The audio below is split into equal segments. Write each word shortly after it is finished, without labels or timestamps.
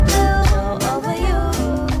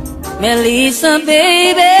Melissa,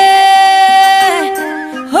 baby.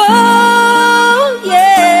 Oh, yeah.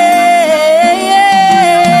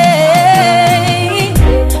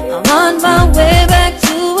 I'm on my way back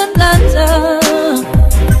to Atlanta,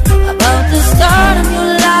 about to start a new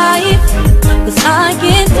life, 'cause I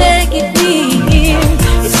can't take it here.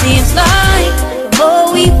 It seems like the more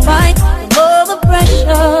we fight, the more the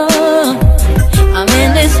pressure. I'm in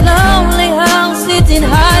this lonely house, sitting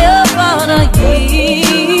high up on a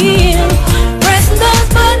hill, pressing those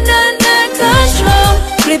buttons under control,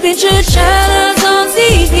 flipping through channels on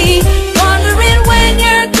TV, wondering when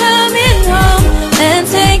you're coming home and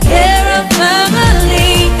take care of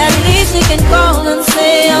family. At least you can call and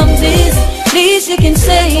say I'm busy. At least you can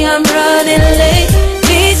say I'm running late. At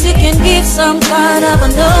least you can give some kind of a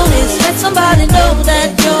notice, let somebody know that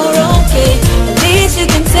you're okay. At least you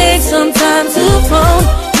can take some time to phone.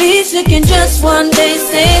 At least you can just one day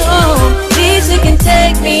stay home. At least you can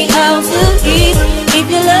take me out to eat. If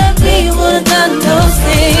you love me, you would've done those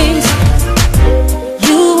things.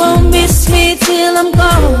 You won't miss me till I'm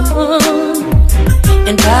gone,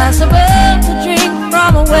 and pass a well to drink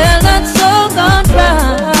from a well that's so gone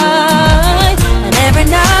dry. And every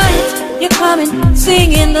night you're coming,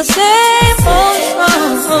 singing the same old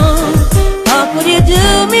song. How could you do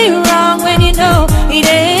me wrong when you know it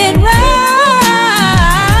ain't right,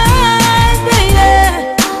 baby?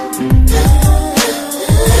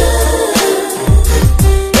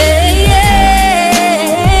 Yeah, yeah.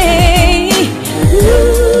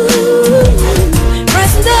 Ooh.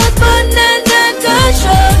 Pressing those buttons under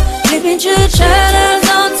control, flipping through channels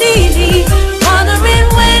on TV, wondering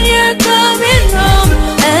when you're coming home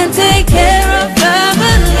and take care of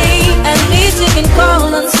family. At least you can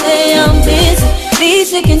call and say I'm busy. At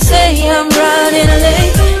least you can say I'm running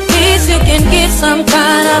late. At least you can give some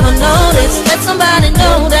kind of a notice, let somebody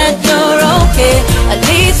know that you're okay. At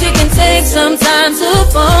least you can take some time to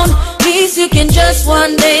phone. At least you can just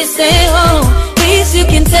one day stay home. At least you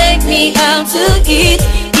can take me out to eat.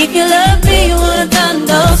 If you love me, you